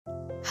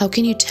How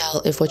can you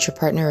tell if what your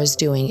partner is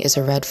doing is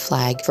a red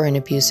flag for an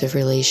abusive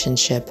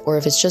relationship, or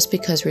if it's just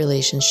because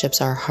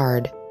relationships are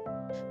hard?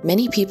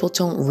 Many people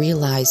don't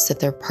realize that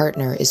their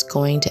partner is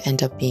going to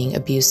end up being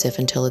abusive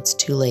until it's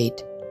too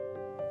late.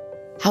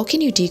 How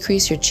can you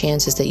decrease your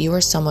chances that you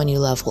or someone you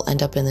love will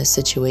end up in this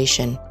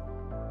situation?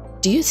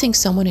 Do you think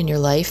someone in your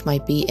life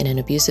might be in an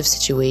abusive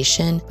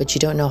situation, but you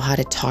don't know how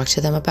to talk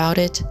to them about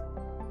it?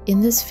 In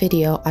this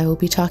video, I will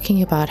be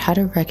talking about how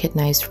to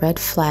recognize red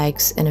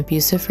flags in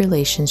abusive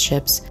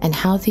relationships and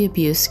how the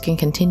abuse can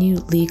continue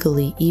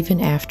legally even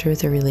after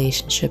the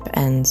relationship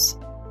ends.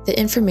 The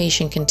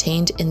information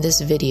contained in this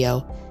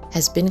video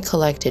has been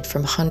collected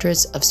from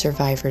hundreds of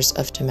survivors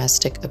of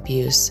domestic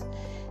abuse,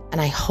 and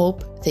I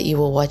hope that you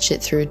will watch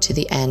it through to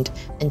the end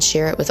and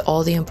share it with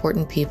all the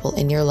important people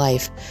in your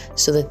life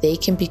so that they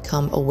can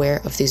become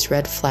aware of these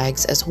red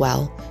flags as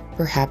well,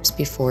 perhaps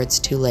before it's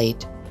too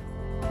late.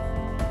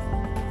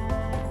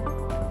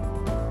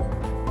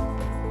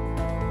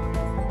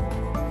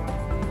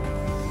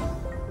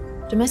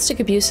 Domestic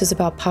abuse is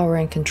about power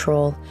and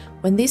control.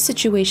 When these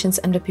situations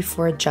end up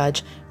before a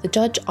judge, the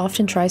judge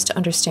often tries to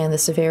understand the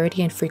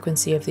severity and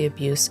frequency of the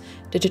abuse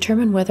to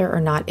determine whether or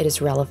not it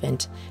is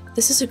relevant.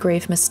 This is a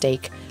grave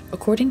mistake.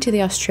 According to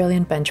the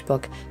Australian Bench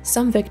Book,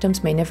 some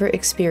victims may never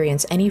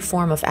experience any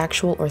form of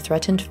actual or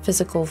threatened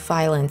physical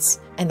violence,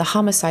 and the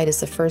homicide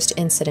is the first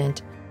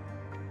incident.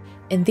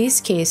 In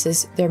these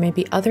cases, there may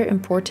be other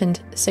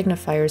important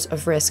signifiers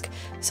of risk,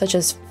 such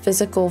as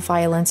physical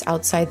violence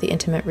outside the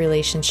intimate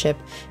relationship,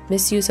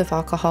 misuse of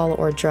alcohol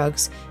or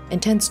drugs,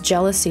 intense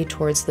jealousy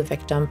towards the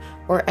victim,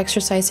 or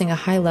exercising a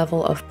high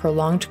level of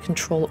prolonged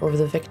control over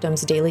the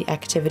victim's daily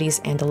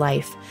activities and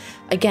life.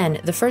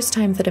 Again, the first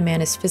time that a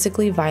man is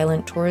physically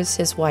violent towards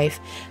his wife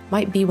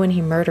might be when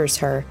he murders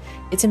her.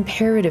 It's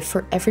imperative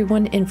for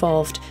everyone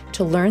involved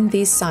to learn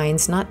these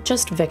signs, not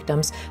just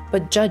victims,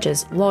 but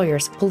judges,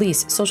 lawyers,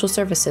 police, social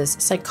services,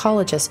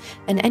 psychologists,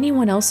 and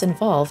anyone else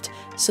involved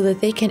so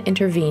that they can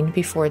intervene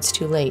before it's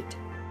too late.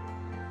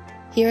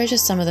 Here are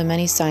just some of the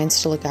many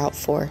signs to look out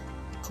for: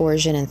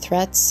 coercion and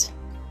threats,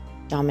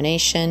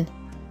 domination,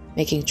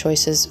 making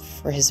choices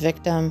for his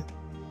victim,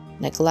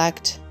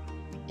 neglect,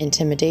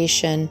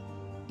 intimidation,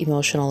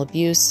 emotional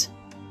abuse,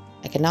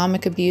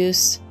 economic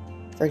abuse,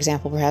 for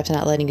example, perhaps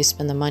not letting you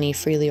spend the money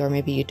freely, or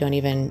maybe you don't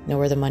even know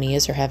where the money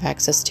is or have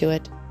access to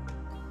it,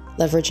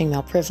 leveraging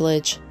male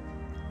privilege,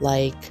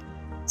 like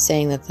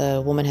saying that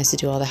the woman has to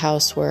do all the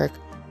housework,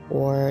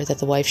 or that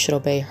the wife should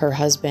obey her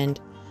husband,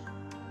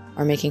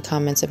 or making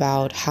comments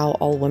about how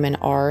all women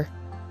are,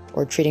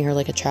 or treating her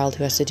like a child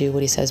who has to do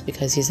what he says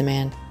because he's a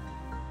man,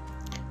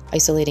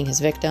 isolating his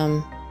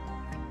victim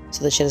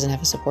so that she doesn't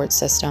have a support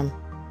system,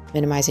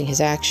 minimizing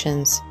his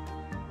actions,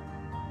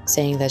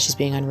 saying that she's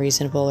being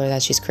unreasonable or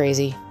that she's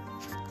crazy,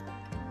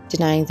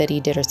 denying that he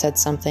did or said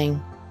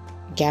something,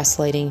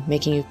 gaslighting,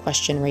 making you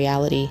question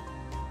reality,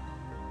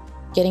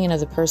 getting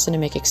another person to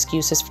make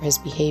excuses for his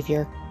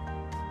behavior,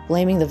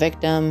 blaming the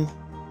victim,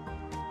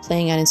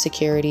 playing on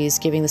insecurities,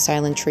 giving the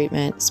silent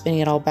treatment, spinning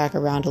it all back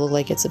around to look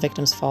like it's the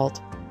victim's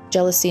fault,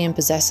 jealousy and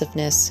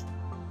possessiveness,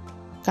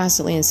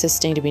 constantly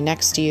insisting to be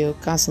next to you,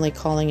 constantly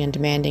calling and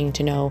demanding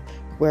to know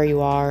where you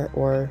are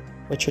or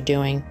what you're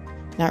doing,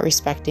 not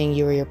respecting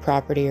you or your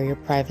property or your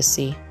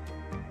privacy.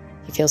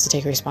 He fails to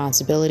take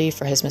responsibility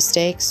for his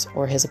mistakes,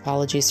 or his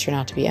apologies turn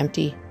out to be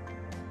empty.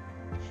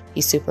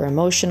 He's super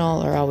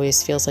emotional or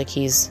always feels like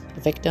he's a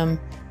victim.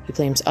 He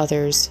blames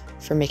others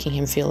for making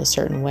him feel a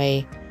certain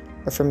way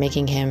or for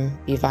making him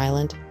be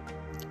violent.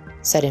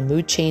 Sudden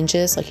mood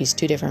changes, like he's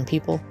two different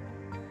people.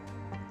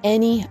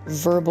 Any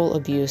verbal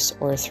abuse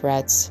or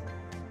threats,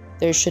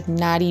 there should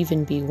not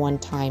even be one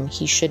time.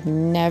 He should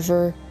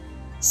never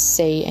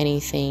say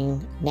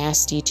anything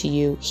nasty to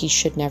you. He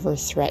should never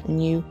threaten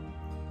you,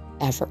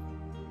 ever.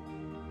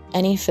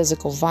 Any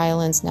physical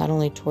violence, not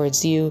only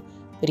towards you,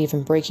 but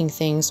even breaking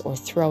things or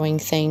throwing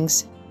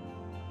things,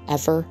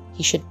 ever.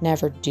 He should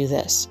never do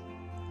this.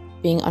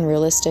 Being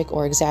unrealistic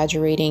or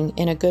exaggerating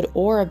in a good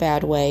or a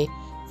bad way,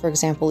 for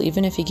example,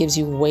 even if he gives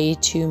you way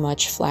too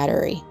much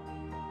flattery.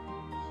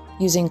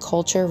 Using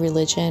culture,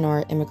 religion,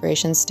 or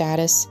immigration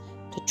status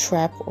to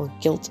trap or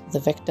guilt the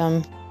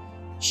victim,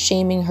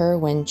 shaming her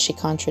when she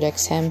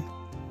contradicts him,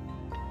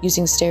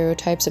 using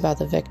stereotypes about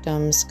the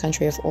victim's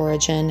country of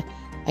origin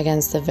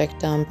against the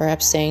victim,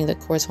 perhaps saying that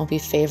courts won't be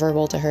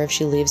favorable to her if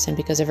she leaves him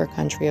because of her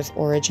country of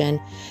origin,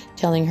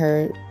 telling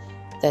her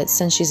that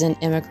since she's an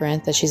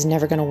immigrant that she's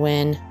never going to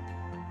win,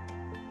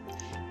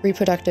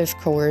 reproductive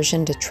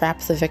coercion to trap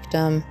the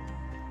victim,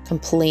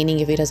 complaining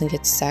if he doesn't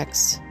get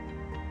sex,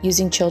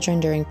 using children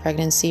during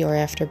pregnancy or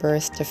after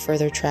birth to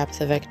further trap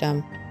the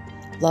victim,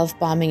 love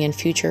bombing and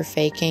future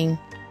faking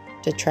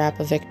to trap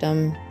a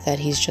victim that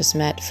he's just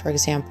met. For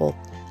example,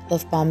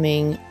 love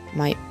bombing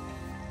might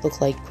look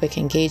like quick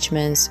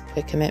engagements,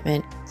 quick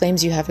commitment,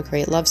 claims you have a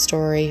great love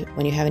story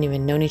when you haven't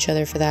even known each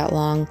other for that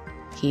long.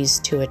 He's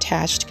too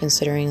attached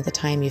considering the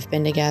time you've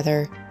been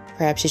together.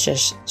 Perhaps he's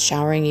just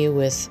showering you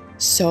with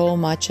so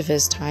much of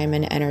his time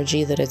and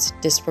energy that it's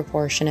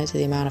disproportionate to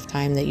the amount of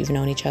time that you've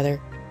known each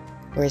other,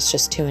 or it's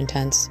just too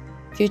intense.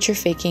 Future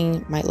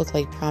faking might look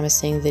like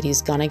promising that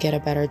he's gonna get a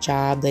better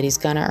job, that he's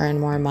gonna earn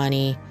more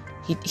money.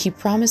 He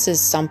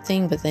promises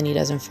something, but then he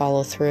doesn't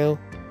follow through.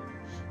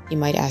 He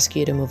might ask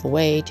you to move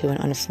away to an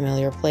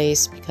unfamiliar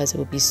place because it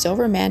would be so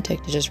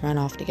romantic to just run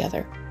off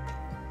together.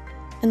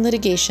 And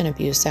litigation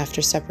abuse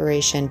after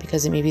separation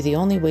because it may be the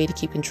only way to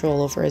keep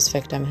control over his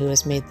victim who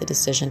has made the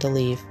decision to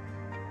leave.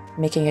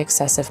 Making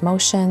excessive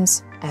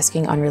motions,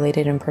 asking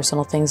unrelated and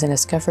personal things in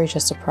discovery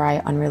just to pry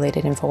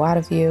unrelated info out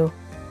of you,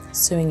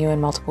 suing you in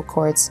multiple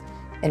courts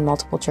in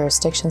multiple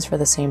jurisdictions for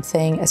the same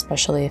thing,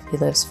 especially if he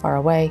lives far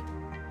away,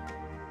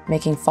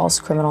 making false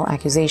criminal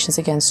accusations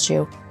against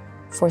you,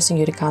 forcing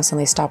you to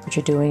constantly stop what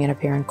you're doing and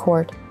appear in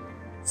court,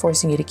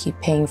 forcing you to keep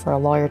paying for a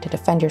lawyer to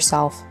defend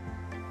yourself,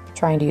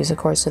 trying to use a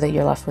court so that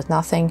you're left with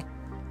nothing,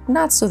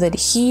 not so that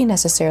he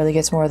necessarily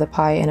gets more of the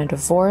pie in a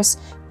divorce,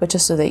 but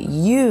just so that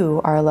you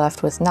are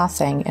left with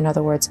nothing. In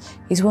other words,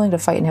 he's willing to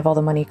fight and have all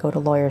the money go to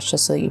lawyers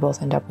just so that you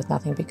both end up with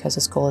nothing because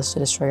his goal is to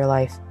destroy your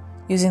life.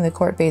 Using the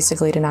court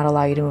basically to not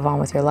allow you to move on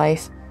with your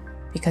life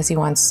because he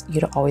wants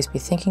you to always be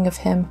thinking of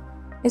him.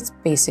 It's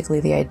basically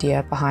the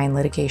idea behind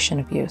litigation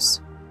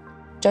abuse.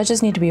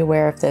 Judges need to be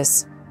aware of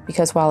this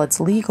because while it's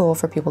legal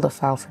for people to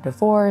file for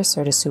divorce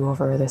or to sue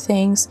over other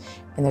things,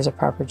 and there's a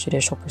proper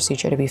judicial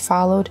procedure to be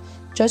followed,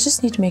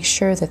 judges need to make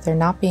sure that they're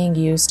not being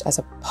used as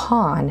a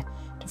pawn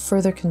to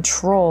further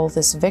control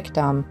this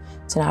victim,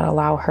 to not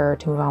allow her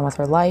to move on with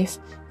her life,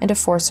 and to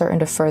force her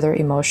into further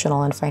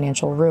emotional and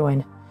financial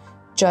ruin.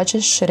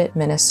 Judges should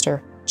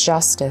administer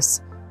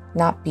justice,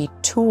 not be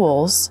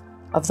tools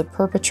of the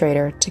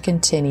perpetrator to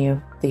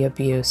continue the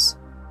abuse.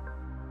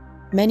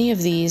 Many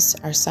of these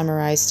are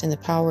summarized in the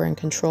Power and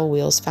Control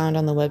Wheels found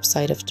on the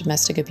website of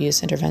Domestic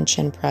Abuse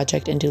Intervention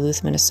Project in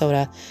Duluth,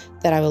 Minnesota,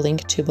 that I will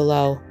link to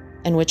below,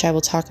 and which I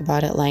will talk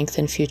about at length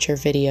in future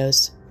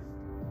videos.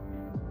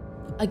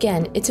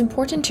 Again, it's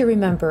important to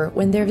remember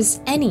when there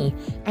is any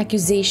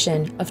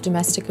accusation of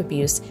domestic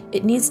abuse,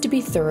 it needs to be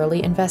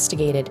thoroughly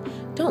investigated.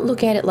 Don't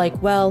look at it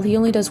like, well, he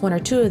only does one or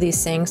two of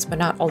these things, but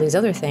not all these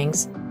other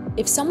things.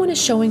 If someone is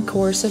showing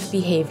coercive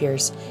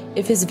behaviors,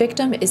 if his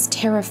victim is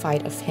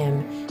terrified of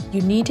him,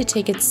 you need to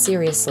take it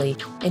seriously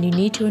and you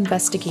need to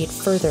investigate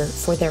further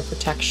for their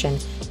protection,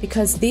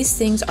 because these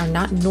things are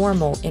not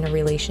normal in a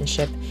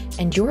relationship,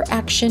 and your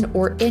action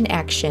or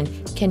inaction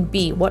can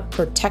be what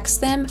protects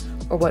them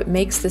or what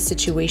makes the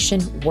situation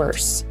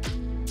worse.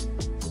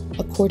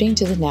 According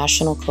to the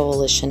National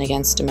Coalition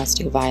Against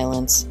Domestic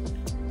Violence,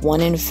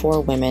 1 in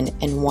 4 women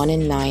and 1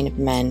 in 9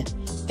 men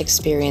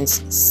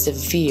experience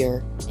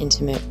severe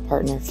intimate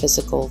partner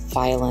physical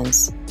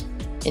violence,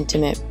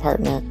 intimate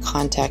partner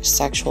contact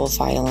sexual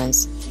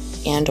violence,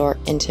 and/or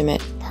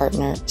intimate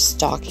partner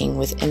stalking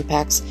with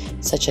impacts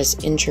such as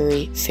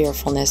injury,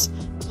 fearfulness,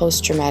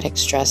 post-traumatic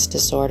stress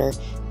disorder,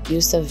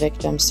 use of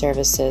victim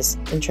services,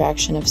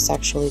 interaction of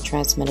sexually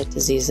transmitted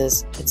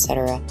diseases,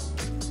 etc.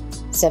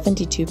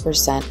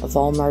 72% of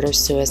all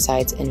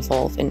murder-suicides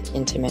involve an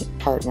intimate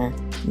partner.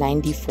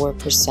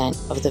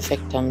 94% of the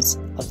victims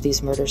of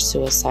these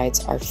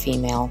murder-suicides are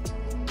female.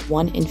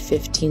 1 in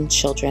 15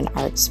 children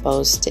are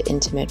exposed to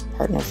intimate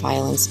partner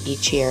violence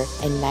each year,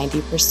 and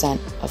 90%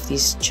 of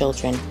these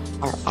children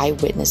are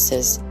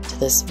eyewitnesses to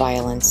this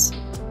violence.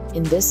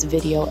 In this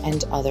video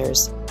and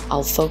others,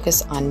 I'll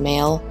focus on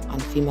male on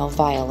female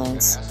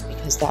violence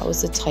because that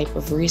was the type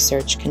of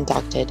research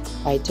conducted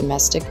by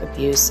domestic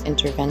abuse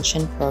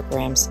intervention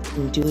programs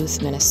in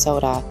Duluth,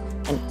 Minnesota,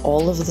 and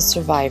all of the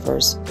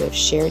survivors who have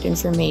shared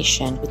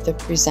information with the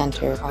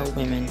presenter are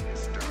women.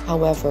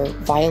 However,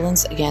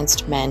 violence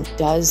against men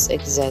does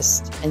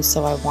exist, and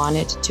so I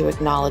wanted to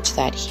acknowledge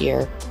that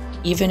here,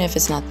 even if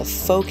it's not the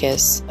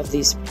focus of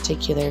these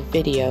particular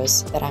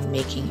videos that I'm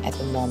making at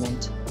the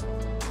moment.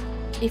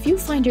 If you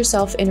find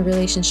yourself in a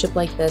relationship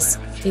like this,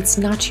 it's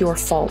not your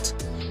fault.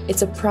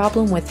 It's a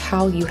problem with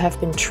how you have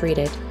been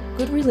treated.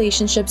 Good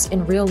relationships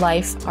in real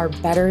life are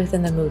better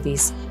than the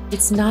movies.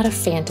 It's not a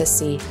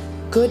fantasy.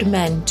 Good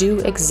men do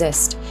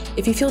exist.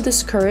 If you feel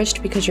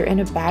discouraged because you're in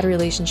a bad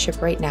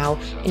relationship right now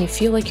and you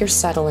feel like you're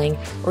settling,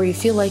 or you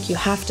feel like you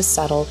have to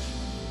settle,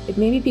 it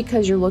may be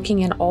because you're looking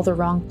in all the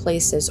wrong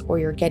places or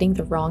you're getting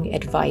the wrong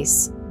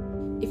advice.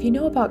 If you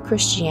know about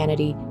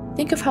Christianity,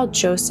 think of how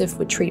Joseph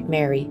would treat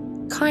Mary.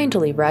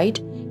 Kindly, right?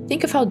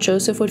 Think of how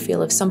Joseph would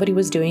feel if somebody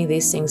was doing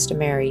these things to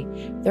Mary.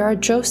 There are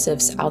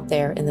Josephs out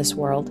there in this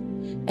world.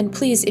 And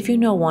please, if you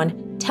know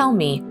one, tell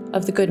me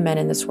of the good men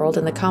in this world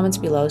in the comments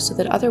below so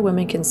that other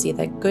women can see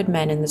that good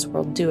men in this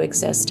world do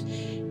exist.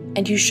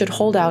 And you should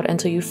hold out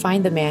until you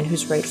find the man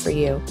who's right for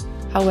you.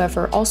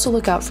 However, also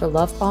look out for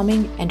love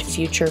bombing and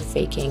future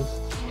faking.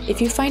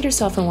 If you find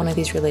yourself in one of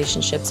these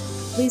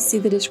relationships, please see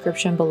the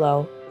description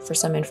below for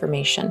some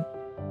information.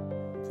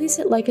 Please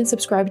hit like and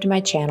subscribe to my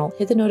channel,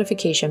 hit the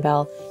notification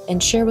bell,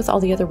 and share with all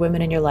the other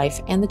women in your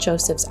life and the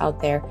Josephs out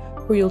there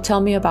who you'll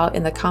tell me about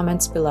in the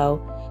comments below,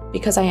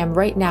 because I am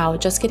right now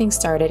just getting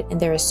started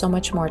and there is so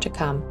much more to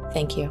come.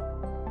 Thank you.